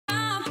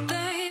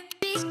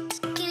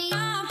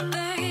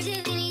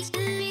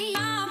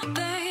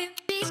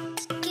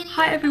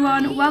Hi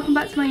everyone, welcome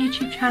back to my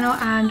YouTube channel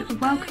and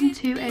welcome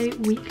to a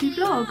weekly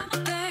vlog.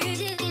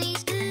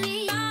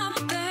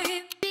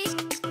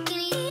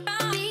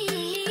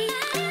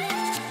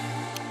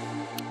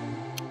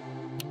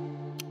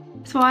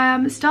 So I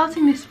am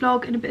starting this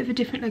vlog in a bit of a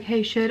different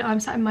location. I'm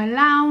sat in my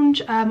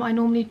lounge. I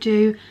normally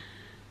do...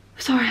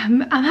 Sorry,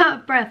 I'm out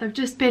of breath. I've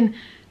just been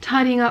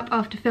tidying up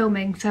after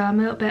filming, so I'm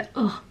a little bit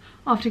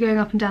after going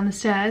up and down the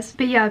stairs.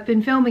 But yeah, I've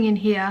been filming in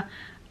here.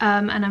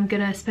 And I'm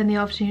gonna spend the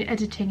afternoon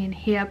editing in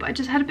here, but I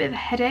just had a bit of a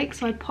headache,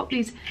 so I popped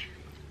these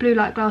blue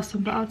light glasses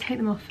on, but I'll take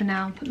them off for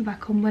now and put them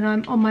back on when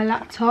I'm on my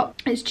laptop.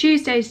 It's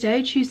Tuesday's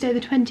day, Tuesday the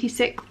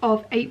 26th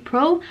of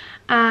April,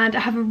 and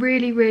I have a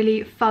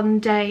really fun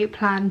day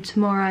planned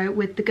tomorrow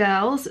with the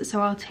girls,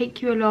 so I'll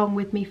take you along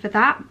with me for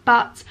that.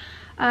 But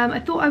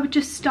I thought I would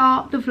just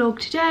start the vlog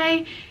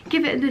today,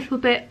 give it a little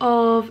bit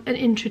of an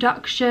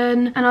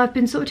introduction, and I've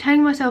been sort of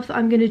telling myself that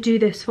I'm going to do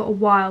this for a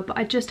while, but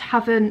I just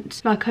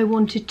haven't, like, I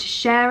wanted to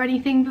share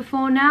anything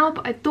before now,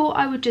 but I thought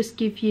I would just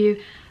give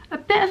you a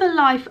bit of a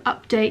life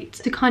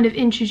update to kind of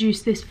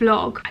introduce this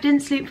vlog. I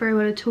didn't sleep very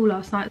well at all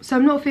last night, so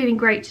I'm not feeling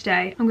great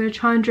today. I'm going to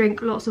try and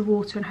drink lots of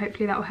water and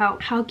hopefully that will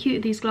help. How cute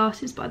are these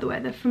glasses, by the way?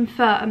 They're from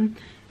Ferm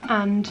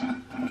and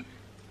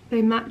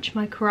they match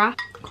my carafe.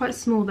 Quite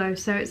small though,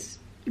 so it's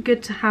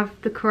good to have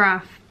the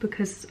carafe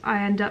because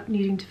I end up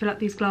needing to fill up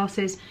these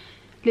glasses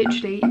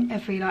literally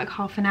every like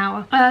half an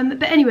hour.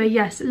 But anyway,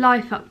 yes,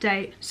 life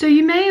update. So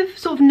you may have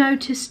sort of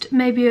noticed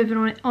maybe over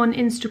on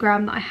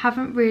Instagram that I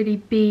haven't really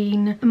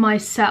been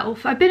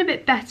myself. I've been a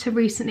bit better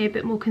recently, a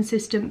bit more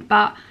consistent,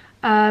 but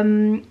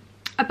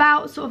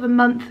about sort of a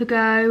month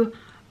ago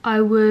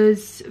I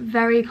was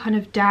very kind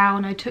of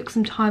down. I took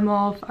some time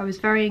off, I was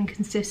very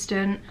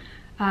inconsistent.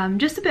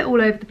 Just a bit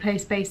all over the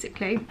place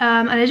basically,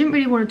 and I didn't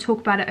really want to talk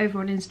about it over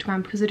on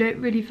Instagram because I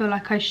don't really feel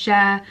like I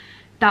share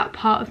that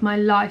part of my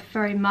life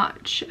very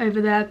much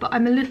over there, but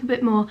I'm a little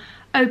bit more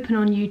open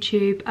on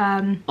YouTube,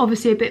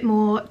 obviously a bit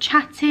more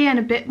chatty and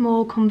a bit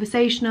more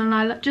conversational, and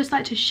I just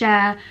like to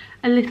share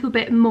a little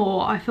bit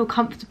more. I feel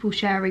comfortable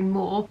sharing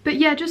more. But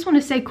yeah, just want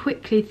to say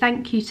quickly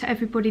thank you to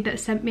everybody that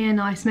sent me a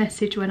nice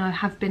message when I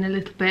have been a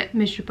little bit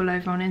miserable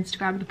over on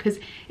Instagram, because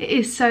it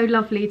is so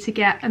lovely to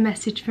get a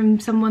message from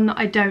someone that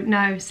I don't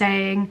know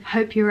saying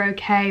hope you're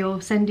okay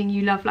or sending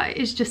you love. Like,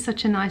 it's just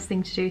such a nice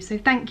thing to do, so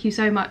thank you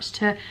so much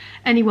to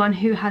anyone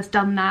who has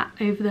done that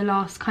over the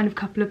last kind of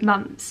couple of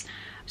months.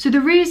 So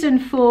the reason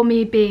for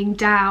me being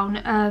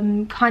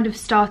down kind of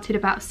started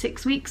about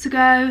 6 weeks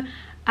ago,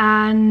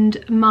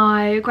 and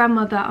my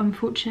grandmother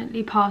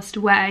unfortunately passed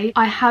away.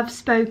 I have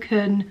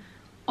spoken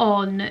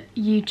on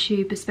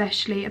YouTube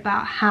especially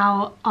about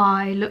how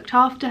I looked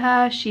after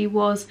her. She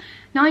was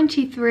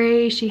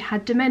 93, she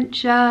had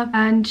dementia,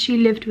 and she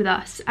lived with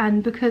us,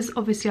 and because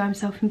obviously I'm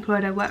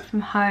self-employed, I work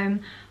from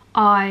home,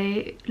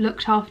 I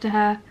looked after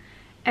her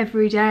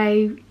every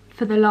day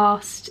for the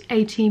last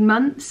 18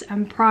 months,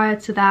 and prior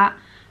to that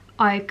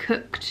I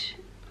cooked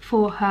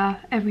for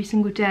her every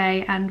single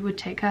day and would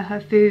take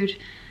her food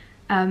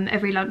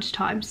every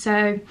lunchtime.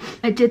 So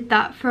I did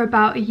that for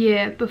about a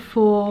year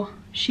before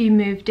she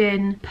moved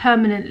in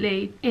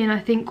permanently in, I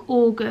think,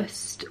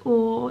 August,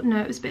 or no,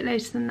 it was a bit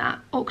later than that,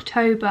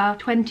 October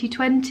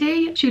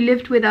 2020. She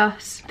lived with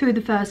us through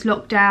the first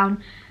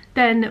lockdown,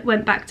 then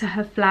went back to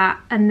her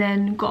flat and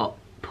then got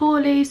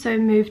poorly, so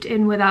moved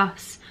in with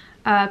us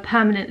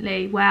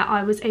permanently, where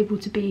I was able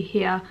to be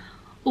here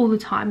all the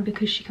time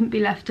because she couldn't be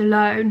left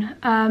alone.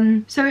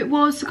 So it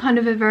was kind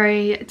of a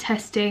very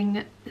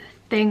testing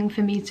thing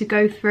for me to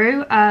go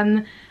through.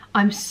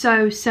 I'm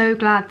so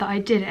glad that I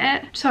did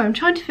it. Sorry, I'm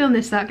trying to film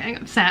this without getting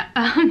upset.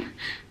 I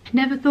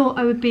never thought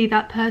I would be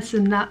that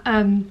person that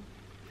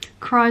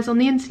cries on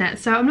the internet,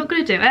 so I'm not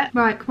going to do it.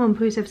 Right, come on,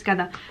 pull yourself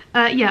together.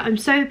 Yeah, I'm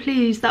so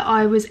pleased that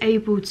I was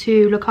able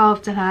to look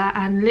after her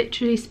and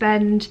literally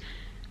spend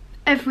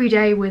every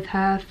day with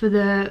her for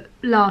the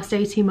last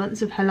 18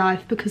 months of her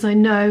life, because I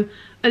know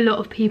a lot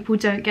of people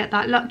don't get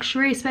that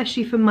luxury,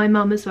 especially from my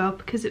mum as well,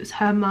 because it was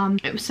her mum.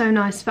 It was so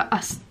nice for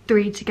us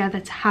three together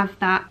to have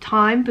that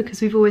time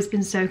because we've always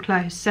been so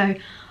close, so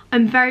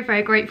I'm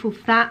very grateful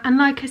for that. And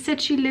like I said,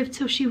 she lived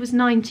till she was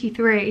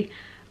 93.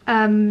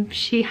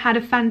 She had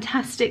a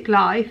fantastic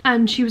life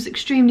and she was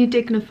extremely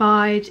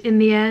dignified in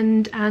the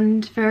end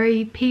and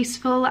very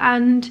peaceful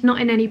and not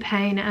in any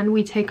pain, and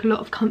we take a lot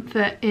of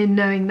comfort in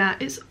knowing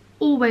that. It's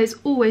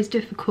always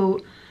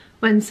difficult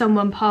when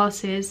someone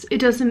passes. It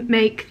doesn't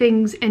make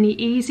things any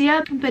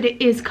easier, but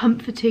it is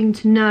comforting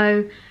to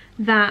know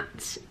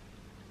that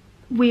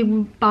we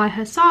were by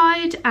her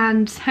side,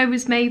 and so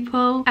was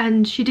Maple,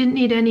 and she didn't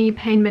need any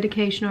pain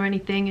medication or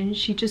anything, and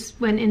she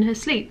just went in her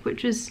sleep,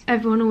 which is,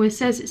 everyone always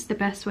says it's the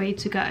best way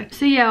to go.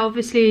 So yeah,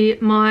 obviously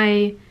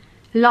my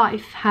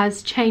life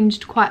has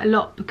changed quite a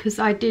lot because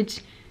I did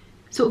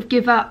sort of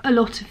give up a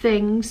lot of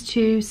things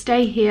to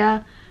stay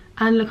here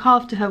and look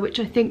after her, which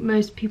I think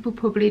most people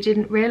probably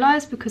didn't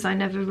realise because I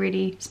never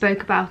really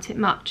spoke about it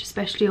much,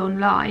 especially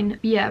online.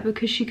 Yeah,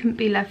 because she couldn't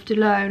be left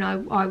alone,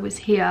 I was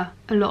here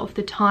a lot of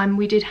the time.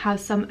 We did have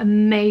some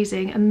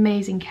amazing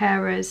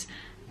carers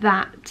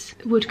that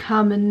would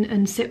come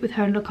and sit with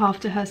her and look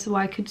after her so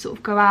I could sort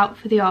of go out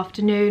for the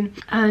afternoon,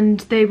 and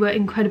they were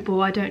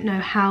incredible. I don't know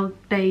how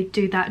they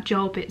do that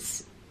job,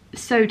 it's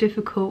so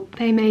difficult.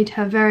 They made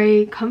her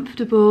very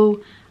comfortable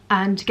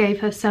and gave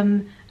her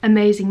some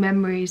amazing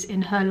memories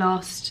in her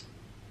last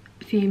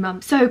few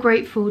months. So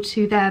grateful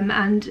to them,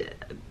 and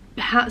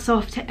hats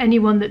off to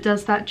anyone that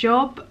does that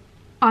job.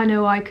 I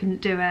know I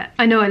couldn't do it.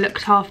 I know I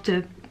looked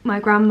after my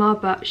grandma,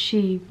 but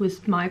she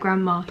was my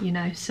grandma, you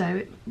know, so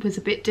it was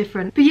a bit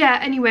different. But yeah,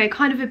 anyway,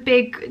 kind of a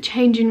big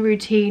change in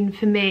routine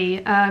for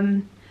me.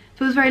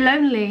 Feels very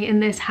lonely in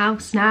this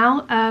house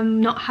now,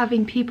 not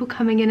having people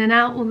coming in and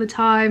out all the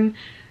time,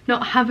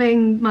 not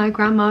having my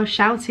grandma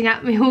shouting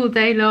at me all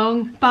day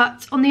long.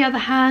 But on the other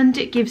hand,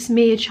 it gives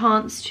me a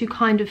chance to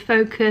kind of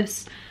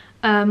focus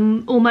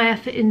all my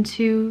effort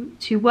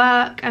into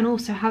work, and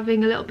also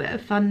having a little bit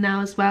of fun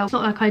now as well. It's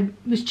not like I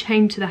was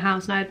chained to the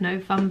house and I had no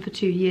fun for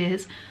 2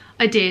 years.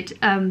 I did,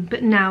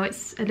 but now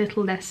it's a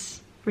little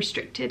less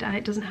restricted and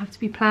it doesn't have to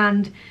be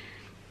planned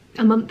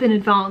a month in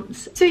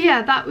advance. So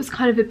yeah, that was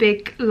kind of a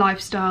big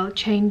lifestyle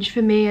change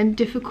for me and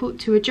difficult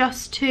to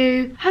adjust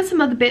to. Had some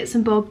other bits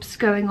and bobs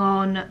going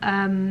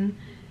on,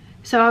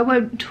 so I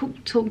won't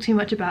talk too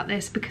much about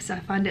this because I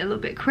find it a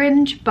little bit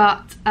cringe,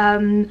 but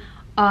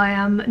I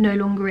am no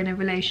longer in a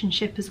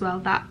relationship as well.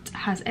 That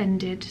has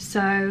ended,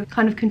 so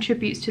kind of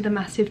contributes to the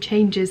massive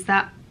changes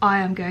that I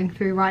am going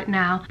through right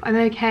now. I'm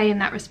okay in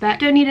that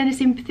respect. Don't need any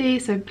sympathy,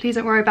 so please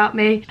don't worry about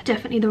me.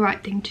 Definitely the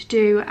right thing to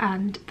do,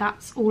 and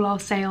that's all I'll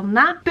say on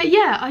that. But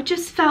yeah, I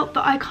just felt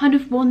that I kind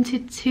of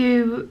wanted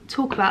to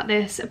talk about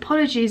this.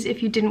 Apologies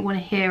if you didn't want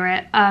to hear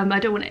it. I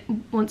don't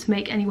want to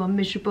make anyone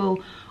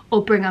miserable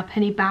or bring up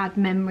any bad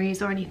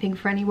memories or anything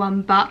for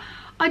anyone, but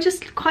I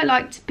just quite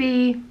like to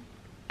be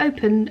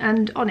open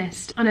and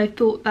honest, and I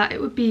thought that it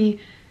would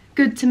be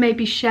good to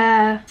maybe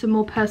share some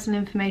more personal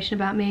information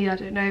about me. I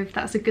don't know if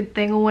that's a good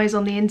thing always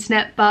on the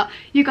internet, but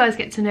you guys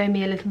get to know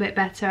me a little bit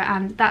better,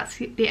 and that's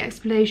the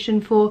explanation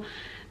for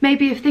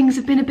maybe if things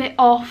have been a bit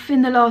off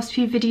in the last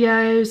few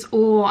videos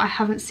or I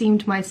haven't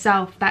seemed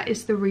myself. That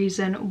is the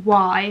reason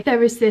why.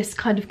 There is this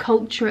kind of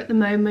culture at the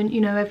moment, you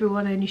know,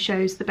 everyone only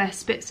shows the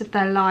best bits of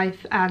their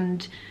life,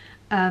 and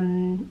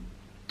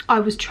I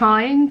was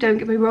trying, don't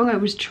get me wrong, I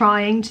was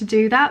trying to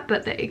do that,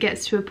 but it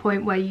gets to a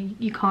point where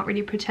you can't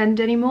really pretend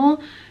anymore.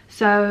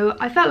 So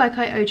I felt like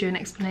I owed you an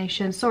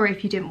explanation. Sorry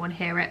if you didn't want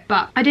to hear it,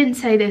 but I didn't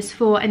say this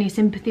for any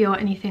sympathy or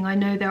anything. I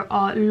know there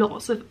are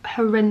lots of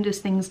horrendous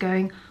things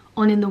going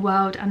on in the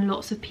world and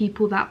lots of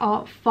people that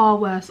are far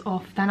worse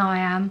off than I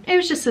am. It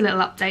was just a little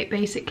update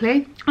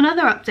basically.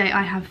 Another update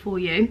I have for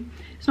you,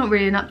 it's not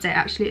really an update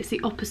actually, it's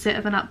the opposite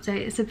of an update.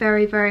 It's a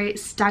very, very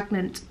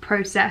stagnant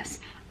process.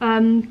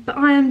 But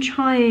I am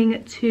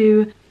trying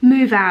to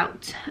move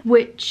out,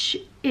 which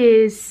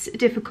is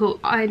difficult.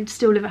 I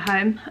still live at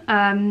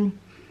home,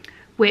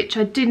 which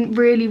I didn't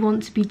really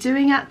want to be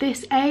doing at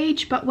this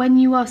age, but when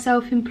you are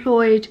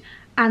self-employed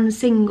and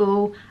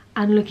single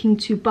and looking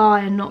to buy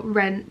and not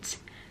rent,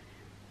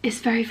 it's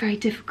very, very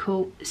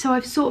difficult. So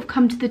I've sort of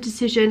come to the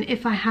decision,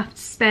 if I have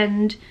to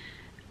spend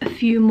a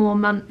few more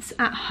months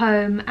at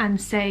home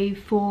and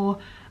save for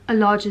a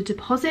larger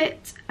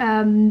deposit,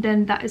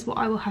 then that is what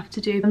I will have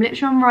to do. I'm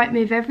literally on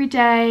Rightmove every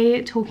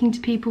day, talking to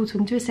people,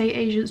 talking to estate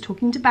agents,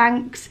 talking to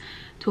banks,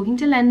 talking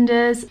to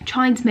lenders,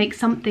 trying to make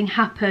something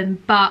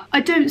happen. But I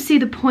don't see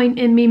the point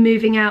in me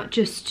moving out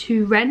just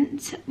to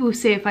rent. We'll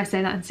see if I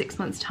say that in 6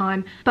 months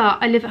time. But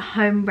I live at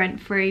home rent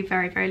free,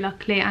 very, very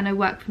luckily, and I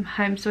work from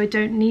home, so I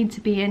don't need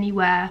to be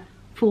anywhere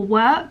for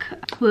work.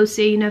 We'll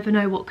see, you never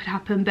know what could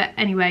happen. But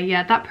anyway,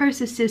 yeah, that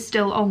process is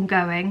still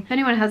ongoing. If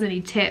anyone has any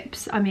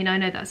tips, I mean, I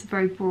know that's a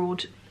very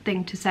broad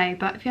thing to say,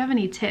 but if you have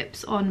any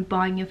tips on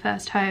buying your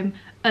first home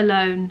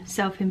alone,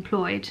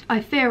 self-employed, I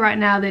fear right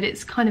now that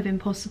it's kind of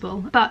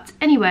impossible. But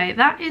anyway,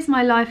 that is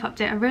my life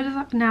update. I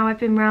realise now I've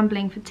been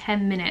rambling for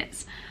 10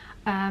 minutes,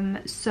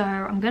 so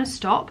I'm gonna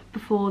stop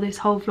before this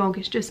whole vlog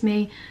is just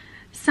me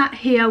sat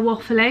here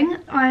waffling.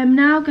 I am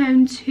now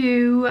going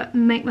to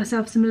make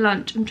myself some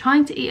lunch. I'm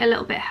trying to eat a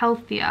little bit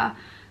healthier,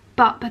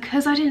 but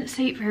because I didn't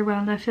sleep very well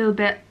and I feel a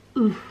bit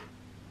oof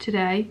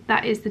today,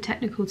 that is the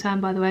technical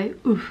term by the way,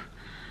 oof,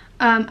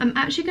 I'm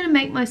actually going to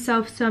make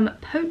myself some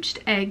poached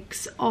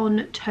eggs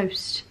on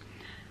toast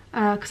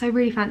because I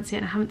really fancy it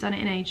and I haven't done it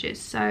in ages.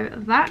 So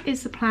that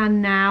is the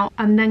plan now.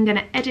 I'm then going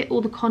to edit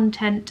all the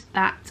content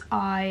that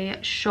I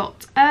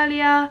shot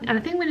earlier, and I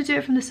think I'm going to do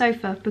it from the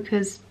sofa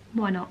because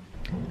why not?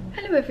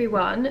 Hello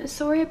everyone,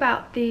 sorry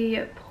about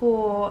the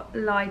poor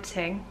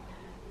lighting.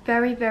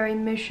 Very, very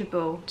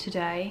miserable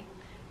today.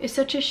 It's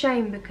such a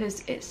shame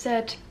because it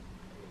said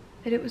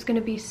that it was going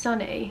to be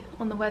sunny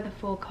on the weather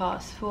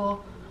forecast for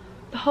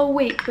the whole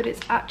week, but it's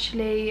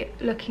actually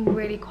looking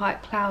really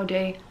quite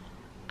cloudy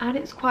and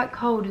it's quite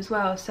cold as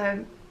well.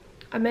 So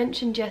I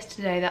mentioned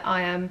yesterday that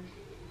I am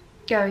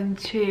going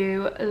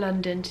to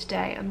London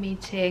today. I'm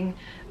meeting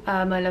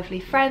my lovely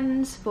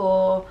friends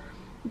for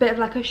a bit of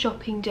like a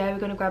shopping day. We're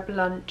going to grab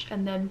lunch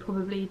and then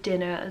probably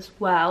dinner as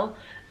well.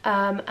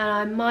 and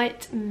I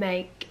might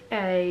make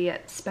a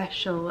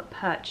special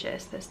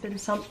purchase. There's been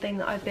something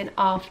that I've been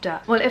after.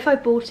 Well, if I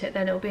bought it,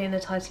 then it'll be in the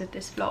title of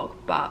this vlog,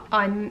 but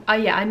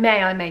yeah, I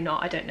may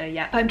not, I don't know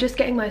yet. I'm just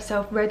getting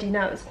myself ready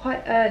now. It's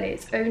quite early,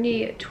 it's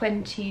only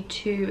 20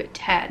 to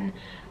 10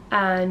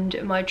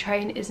 and my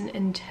train isn't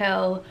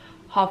until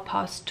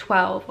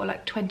 12:30 or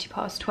like 20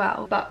 past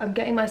 12, but I'm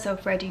getting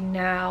myself ready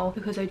now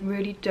because I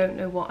really don't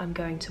know what I'm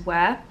going to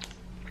wear.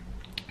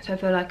 So I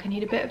feel like I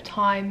need a bit of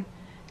time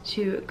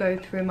to go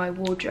through my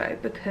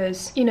wardrobe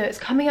because, you know, it's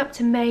coming up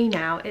to May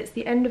now. It's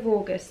the end of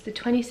August, the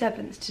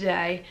 27th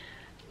today.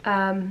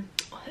 End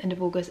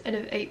of August, end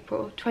of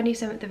April,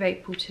 27th of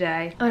April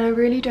today. And I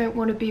really don't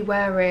want to be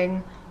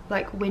wearing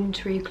like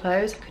wintry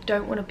clothes. I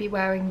don't want to be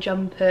wearing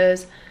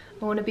jumpers.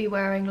 I want to be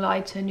wearing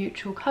lighter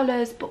neutral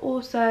colours, but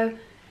also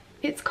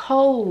it's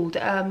cold,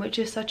 which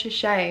is such a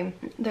shame.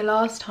 The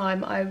last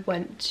time I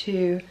went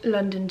to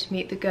London to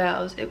meet the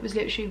girls, it was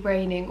literally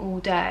raining all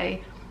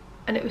day.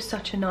 And it was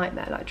such a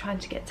nightmare, like trying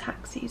to get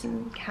taxis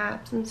and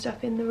cabs and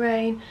stuff in the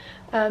rain.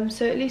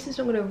 So at least it's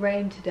not going to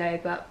rain today,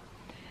 but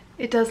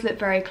it does look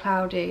very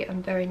cloudy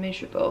and very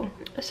miserable.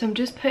 So I'm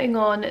just putting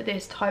on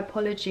this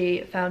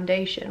Typology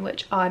foundation,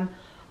 which I'm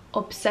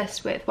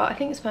obsessed with. Well, I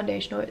think it's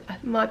foundation, or it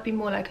might be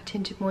more like a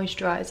tinted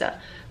moisturiser,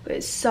 but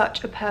it's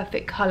such a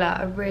perfect colour,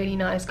 a really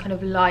nice kind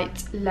of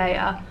light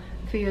layer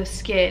for your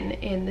skin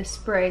in the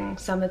spring,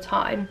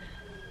 summertime.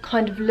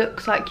 Kind of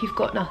looks like you've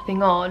got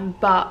nothing on,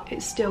 but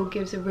it still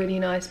gives a really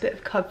nice bit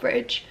of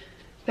coverage.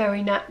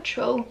 Very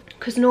natural,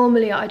 because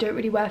normally I don't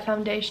really wear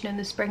foundation in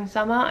the spring,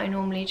 summer. I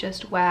normally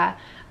just wear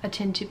a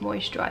tinted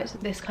moisturiser.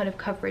 This kind of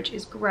coverage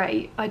is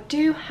great. I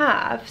do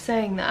have,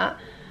 saying that,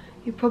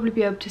 you'll probably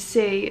be able to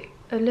see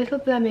a little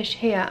blemish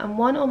here and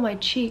one on my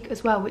cheek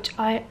as well, which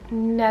I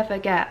never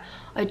get.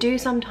 I do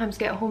sometimes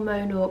get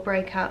hormonal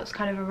breakouts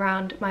kind of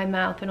around my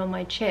mouth and on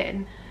my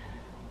chin,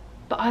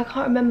 but I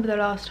can't remember the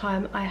last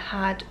time I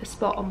had a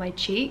spot on my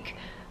cheek,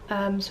 so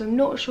I'm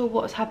not sure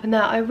what's happened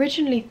there. I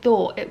originally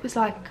thought it was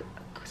like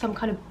some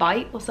kind of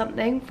bite or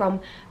something from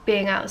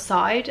being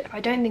outside. I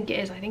don't think it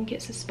is. I think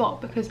it's a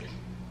spot because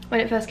when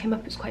it first came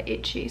up it was quite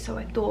itchy, so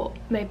I thought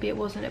maybe it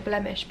wasn't a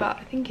blemish, but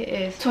I think it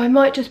is. So I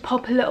might just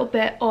pop a little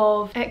bit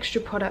of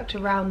extra product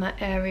around that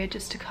area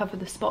just to cover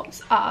the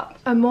spots up.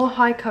 A more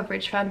high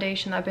coverage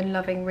foundation that I've been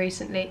loving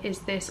recently is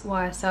this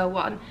YSL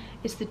one.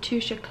 It's the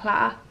Touche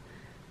Éclat.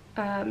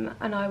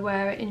 And I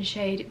wear it in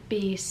shade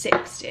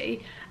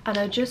B60, and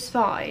I just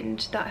find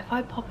that if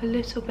I pop a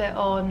little bit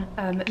on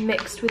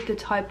mixed with the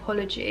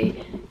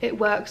Typology, it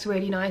works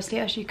really nicely.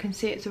 As you can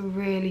see, it's a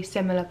really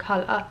similar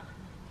colour,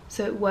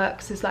 so it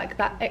works as like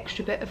that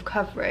extra bit of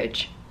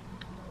coverage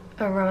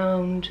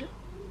around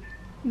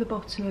the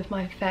bottom of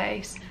my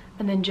face,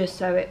 and then just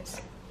so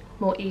it's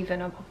more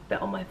even, I'll pop a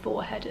bit on my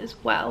forehead as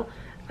well.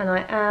 And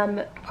I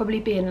am probably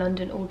be in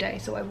London all day,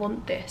 so I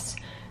want this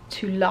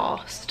to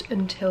last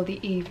until the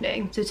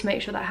evening. So to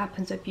make sure that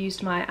happens, I've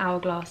used my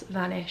Hourglass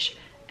Vanish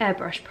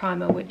airbrush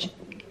primer, which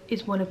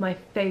is one of my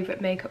favourite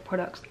makeup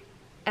products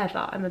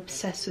ever. I'm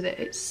obsessed with it.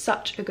 It's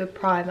such a good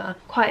primer.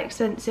 Quite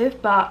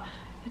expensive, but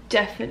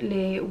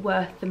definitely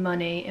worth the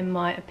money in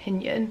my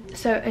opinion.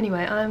 So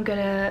anyway, I'm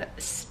gonna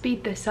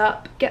speed this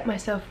up, get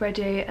myself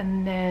ready,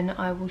 and then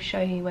I will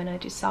show you when I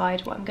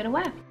decide what I'm gonna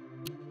wear.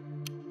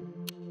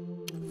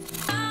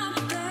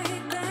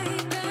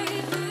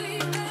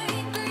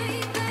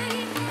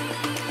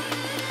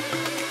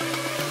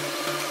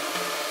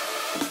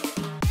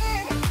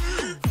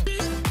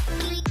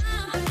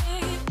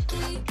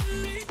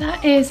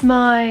 That is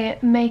my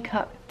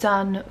makeup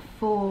done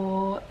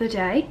for the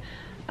day.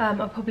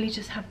 I'll probably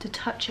just have to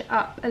touch it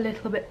up a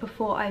little bit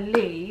before I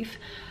leave,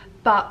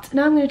 but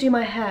now I'm going to do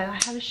my hair. I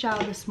had a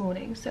shower this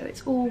morning, so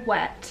it's all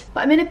wet,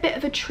 but I'm in a bit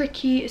of a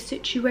tricky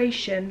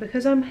situation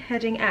because I'm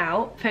heading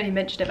out. I've only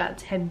mentioned it about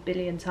 10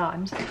 billion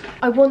times.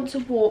 I want to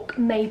walk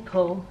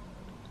Maple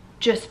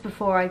just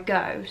before I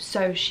go,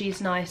 so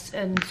she's nice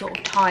and sort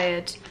of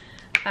tired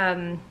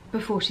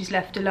before she's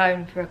left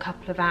alone for a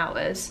couple of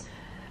hours.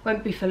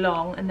 Won't be for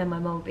long, and then my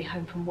mum will be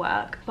home from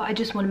work, but I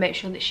just want to make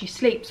sure that she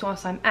sleeps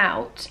whilst I'm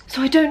out.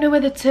 So I don't know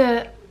whether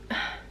to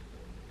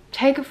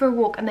take her for a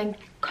walk and then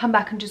come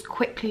back and just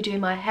quickly do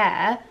my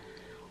hair,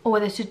 or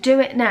whether to do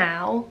it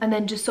now and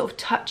then just sort of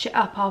touch it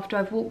up after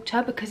I've walked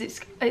her, because it's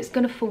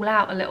going to fall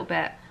out a little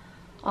bit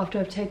after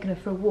I've taken her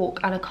for a walk,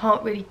 and I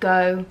can't really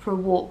go for a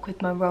walk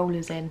with my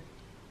rollers in.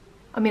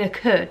 I mean, I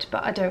could,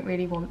 but I don't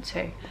really want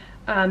to.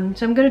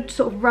 So I'm going to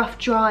sort of rough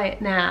dry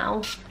it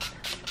now.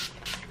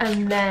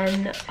 And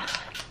then,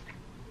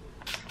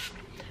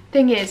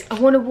 thing is, I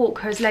want to walk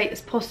her as late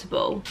as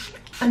possible,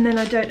 and then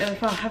I don't know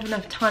if I'll have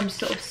enough time to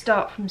sort of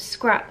start from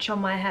scratch on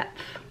my hair.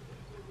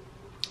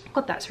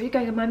 God, that's really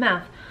going in my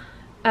mouth.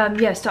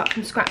 Yeah, start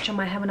from scratch on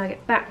my hair when I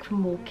get back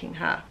from walking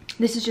her.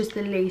 This is just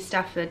the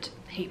Staffford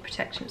heat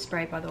protection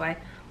spray, by the way.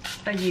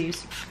 I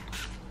use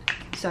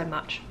so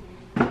much.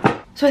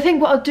 So I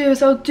think what I'll do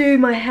is I'll do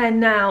my hair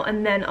now,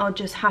 and then I'll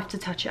just have to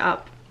touch it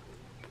up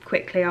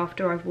quickly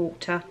after I've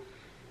walked her.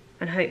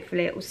 and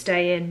hopefully it will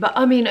stay in. But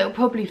I mean, it'll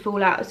probably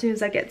fall out as soon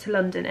as I get to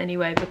London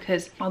anyway,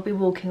 because I'll be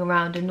walking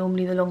around, and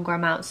normally the longer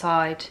I'm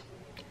outside,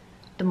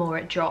 the more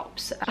it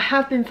drops. I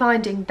have been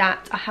finding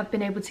that I have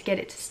been able to get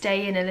it to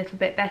stay in a little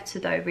bit better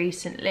though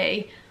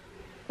recently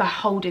by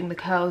holding the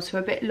curls for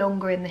a bit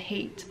longer in the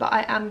heat. But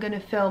I am going to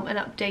film an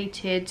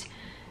updated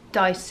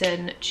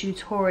Dyson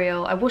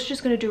tutorial. I was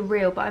just going to do a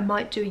reel, but I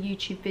might do a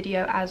YouTube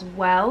video as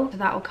well, so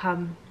that will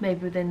come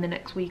maybe within the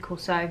next week or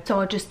so. So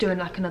I'll just do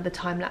like another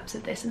time lapse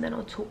of this, and then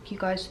I'll talk you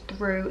guys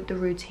through the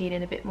routine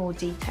in a bit more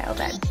detail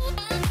then.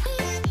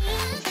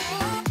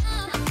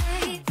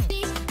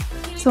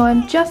 So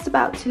I'm just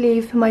about to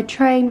leave for my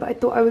train, but I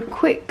thought I would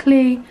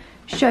quickly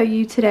show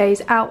you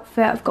today's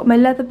outfit. I've got my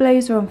leather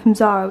blazer on from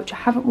Zara, which I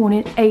haven't worn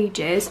in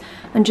ages,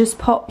 and just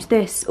popped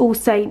this All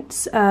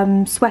Saints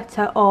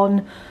sweater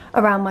on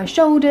around my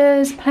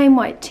shoulders, plain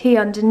white tee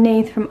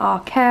underneath from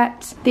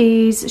Arquette,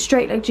 these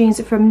straight leg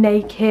jeans are from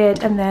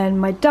Naked, and then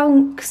my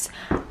Dunks,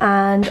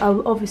 and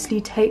I'll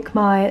obviously take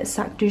my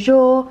sac du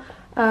jour,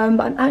 but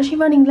I'm actually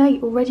running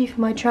late already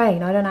for my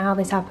train. I don't know how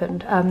this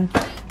happened,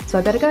 so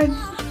I better go.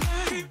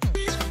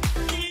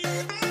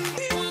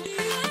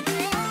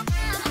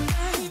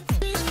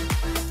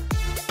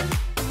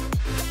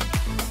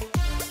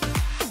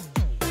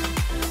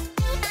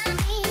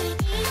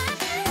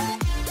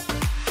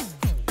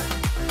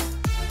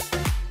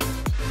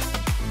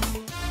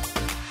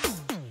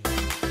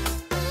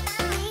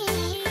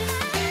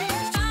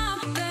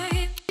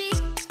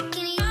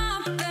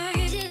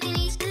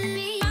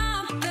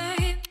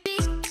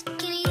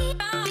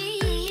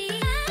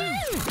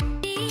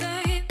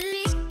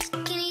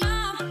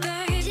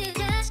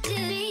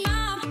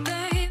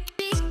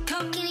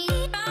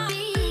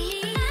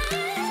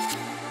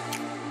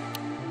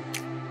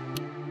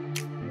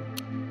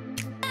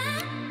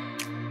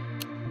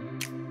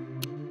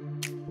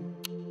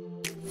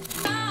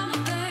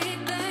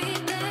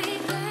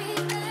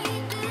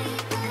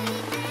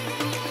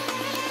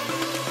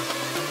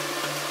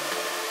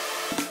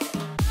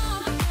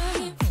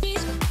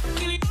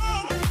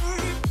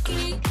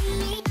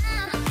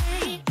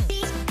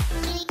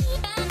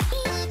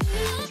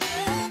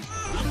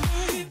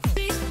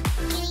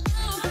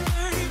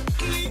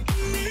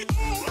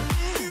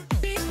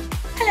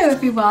 Hello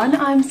everyone,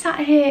 I'm sat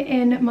here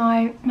in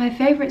my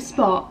favourite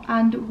spot,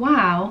 and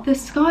wow, the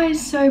sky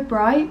is so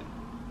bright.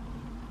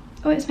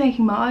 Oh, it's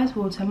making my eyes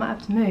water, I might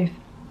have to move.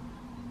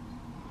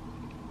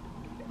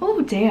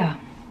 Oh dear.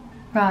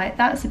 Right,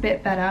 that's a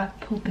bit better.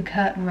 Pulled the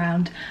curtain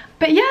round.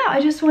 But yeah, I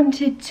just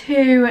wanted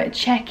to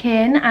check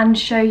in and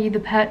show you the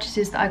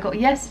purchases that I got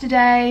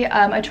yesterday.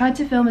 I tried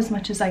to film as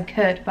much as I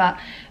could, but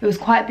it was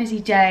quite a busy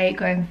day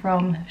going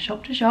from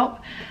shop to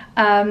shop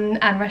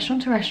and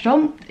restaurant to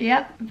restaurant.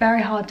 Yep,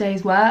 very hard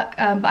day's work,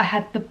 but I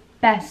had the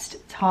best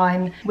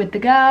time with the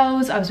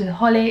girls. I was with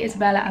Holly,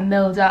 Isabella and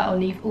Milda. I'll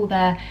leave all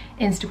their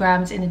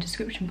Instagrams in the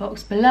description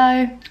box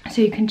below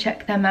so you can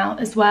check them out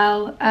as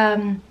well.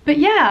 But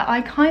yeah,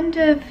 I kind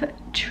of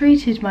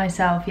treated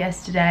myself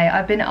yesterday.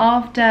 I've been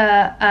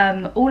after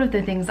all of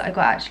the things that I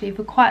got actually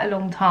for quite a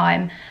long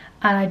time,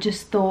 and I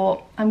just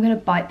thought I'm gonna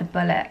bite the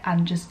bullet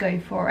and just go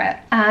for it,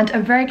 and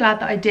I'm very glad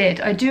that I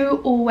did. I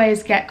do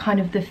always get kind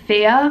of the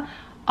fear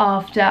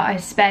after I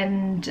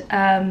spend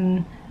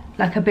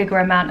like a bigger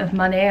amount of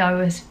money. I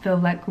always feel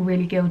like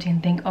really guilty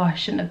and think, oh, I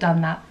shouldn't have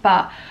done that.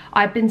 But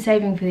I've been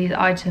saving for these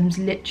items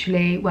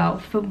literally,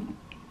 well,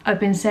 I've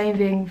been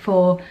saving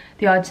for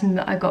the item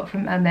that I got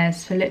from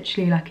Hermes for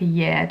literally like a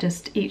year,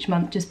 just each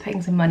month just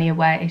putting some money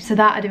away. So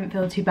that I didn't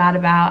feel too bad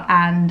about,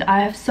 and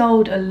I have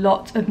sold a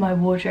lot of my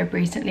wardrobe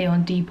recently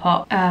on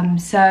Depop.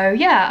 So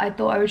yeah, I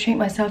thought I would treat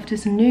myself to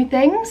some new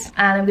things,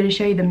 and I'm going to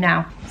show you them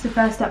now. So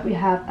first up we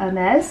have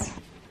Hermes,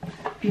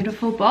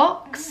 beautiful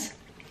box.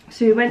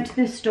 So we went to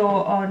this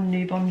store on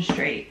New Bond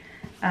Street,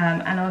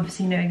 and I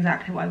obviously knew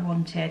exactly what I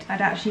wanted.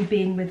 I'd actually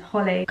been with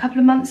Holly a couple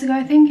of months ago,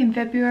 I think in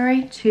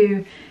February,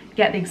 to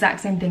get the exact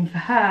same thing for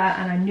her,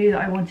 and I knew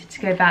that I wanted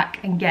to go back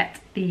and get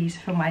these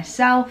for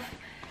myself.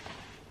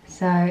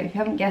 So if you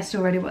haven't guessed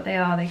already what they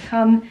are, they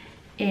come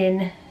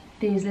in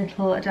these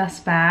little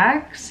dust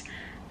bags,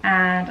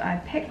 and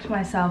I picked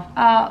myself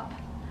up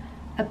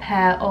a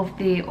pair of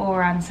the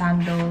Oran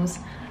sandals,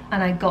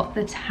 and I got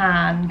the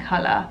tan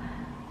colour,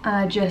 and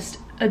I just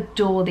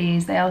adore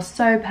these. They are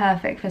so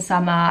perfect for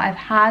summer. I've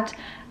had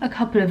a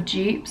couple of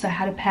dupes. I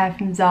had a pair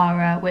from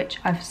Zara, which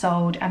I've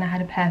sold, and I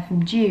had a pair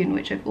from June,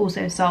 which I've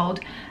also sold,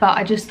 but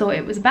I just thought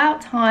it was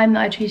about time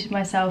that I treated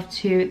myself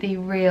to the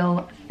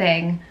real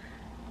thing.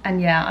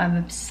 And yeah, I'm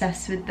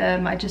obsessed with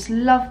them. I just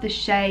love the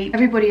shape.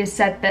 Everybody has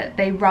said that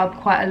they rub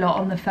quite a lot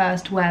on the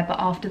first wear, but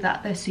after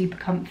that they're super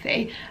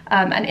comfy.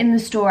 And in the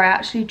store I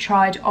actually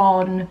tried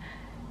on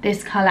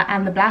this colour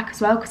and the black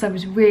as well, because I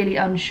was really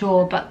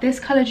unsure, but this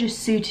colour just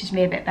suited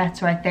me a bit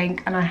better, I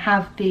think. And I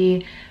have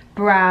the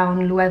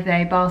brown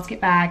Loewe basket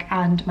bag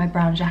and my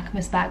brown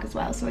Jacquemus bag as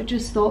well, so I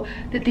just thought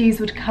that these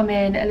would come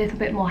in a little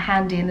bit more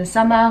handy in the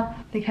summer.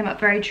 They came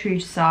up very true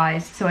to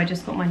size, so I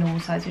just got my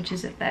normal size, which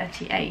is at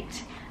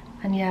 38,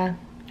 and yeah,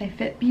 they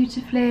fit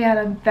beautifully, and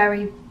I'm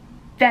very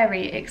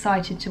very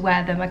excited to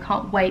wear them. I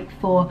can't wait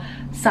for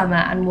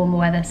summer and warmer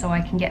weather so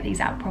I can get these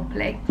out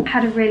properly. I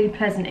had a really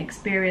pleasant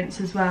experience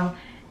as well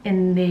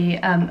in the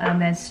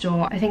Hermes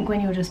store. I think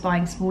when you're just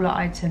buying smaller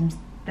items,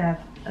 they're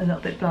a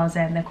little bit blasé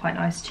and they're quite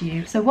nice to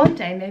you. So one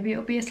day maybe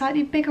it'll be a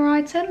slightly bigger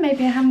item,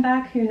 maybe a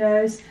handbag, who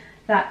knows.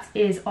 That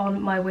is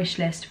on my wish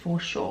list for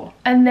sure.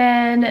 And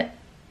then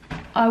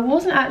I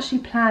wasn't actually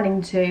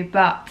planning to,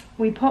 but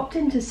we popped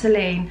into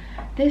Celine.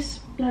 This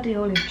bloody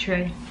olive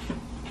tree.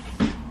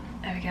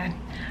 There we go.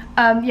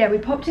 Yeah, we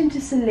popped into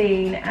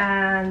Celine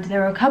and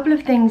there were a couple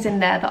of things in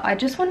there that I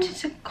just wanted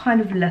to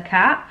kind of look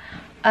at.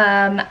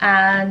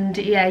 And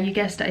yeah, you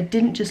guessed it, I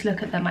didn't just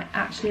look at them, I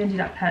actually ended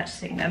up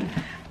purchasing them.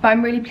 But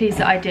I'm really pleased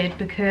that I did,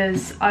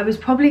 because I was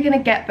probably going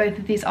to get both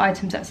of these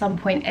items at some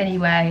point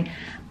anyway,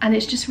 and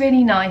it's just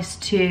really nice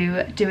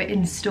to do it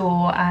in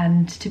store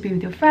and to be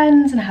with your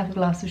friends and have a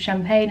glass of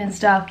champagne and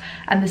stuff.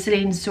 And the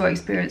Celine store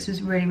experience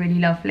was really, really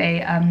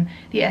lovely.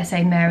 The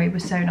SA Mary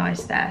was so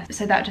nice there,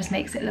 so that just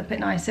makes it a little bit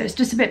nicer. It's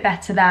just a bit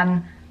better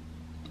than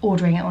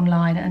ordering it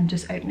online and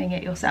just opening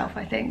it yourself,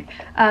 I think.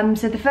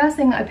 So the first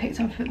thing I picked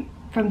up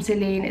from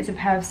Celine is a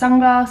pair of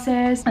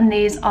sunglasses, and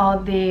these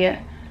are the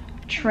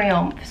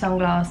Triomphe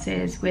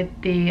sunglasses with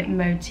the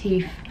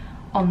motif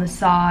on the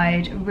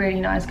side. Really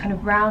nice kind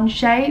of round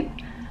shape,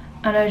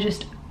 and I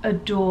just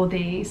adore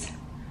these.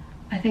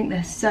 I think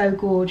they're so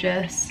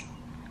gorgeous.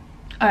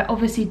 I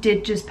obviously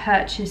did just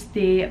purchase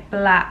the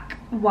black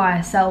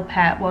YSL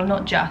pair, well,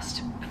 not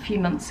just, a few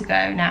months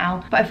ago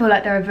now, but I feel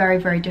like they're a very,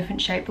 very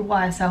different shape. The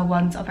YSL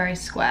ones are very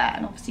square,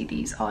 and obviously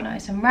these are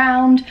nice and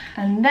round.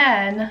 And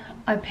then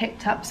I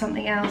picked up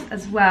something else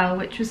as well,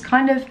 which was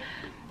kind of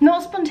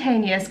not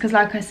spontaneous, because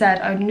like I said,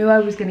 I knew I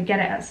was going to get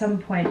it at some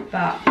point,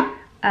 but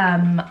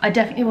I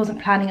definitely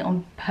wasn't planning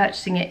on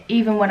purchasing it.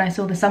 Even when I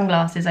saw the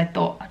sunglasses, I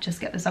thought I'd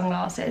just get the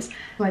sunglasses.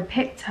 So I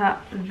picked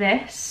up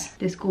this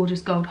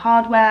gorgeous gold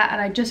hardware, and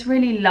I just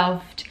really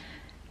loved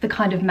the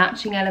kind of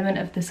matching element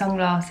of the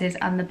sunglasses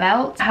and the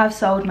belt. I have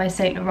sold my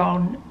Saint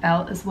Laurent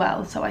belt as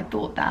well, so I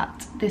thought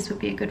that this would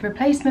be a good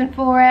replacement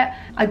for it.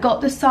 I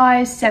got the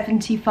size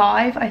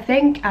 75, I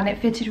think, and it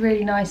fitted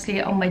really nicely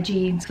on my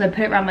jeans. So I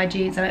put it around my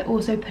jeans, and I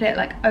also put it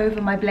like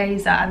over my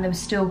blazer, and there was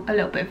still a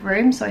little bit of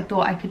room, so I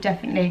thought I could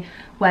definitely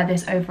wear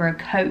this over a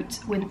coat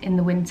in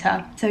the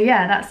winter. So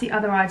yeah, that's the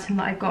other item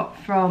that I got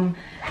from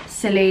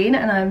Celine,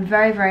 and I'm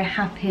very, very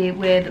happy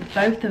with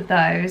both of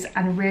those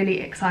and really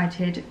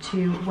excited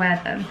to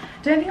wear them.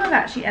 I don't think I've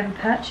actually ever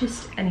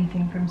purchased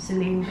anything from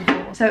Celine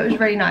before, so it was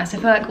really nice. I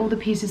feel like all the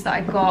pieces that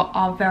I got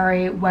are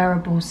very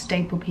wearable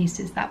staple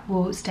pieces that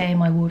will stay in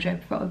my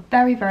wardrobe for a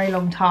very, very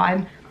long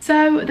time.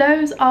 So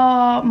those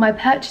are my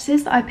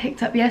purchases that I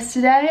picked up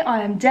yesterday.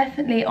 I am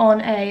definitely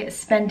on a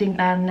spending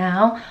ban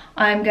now.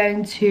 I'm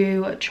going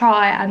to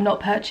try and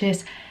not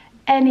purchase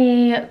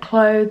any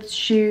clothes,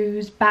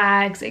 shoes,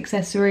 bags,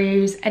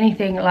 accessories,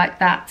 anything like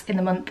that in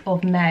the month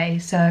of May.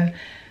 So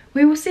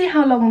we will see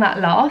how long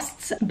that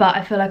lasts, but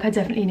I feel like I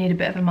definitely need a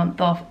bit of a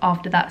month off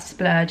after that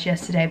splurge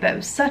yesterday. But it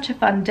was such a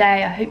fun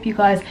day. I hope you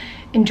guys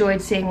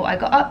enjoyed seeing what I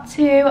got up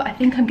to. I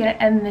think I'm going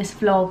to end this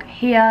vlog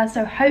here,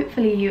 so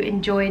hopefully you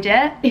enjoyed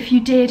it. If you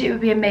did, it would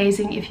be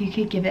amazing if you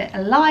could give it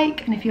a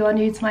like, and if you are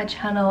new to my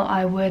channel,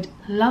 I would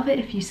love it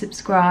if you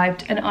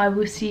subscribed, and I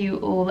will see you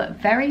all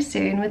very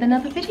soon with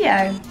another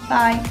video.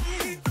 Bye.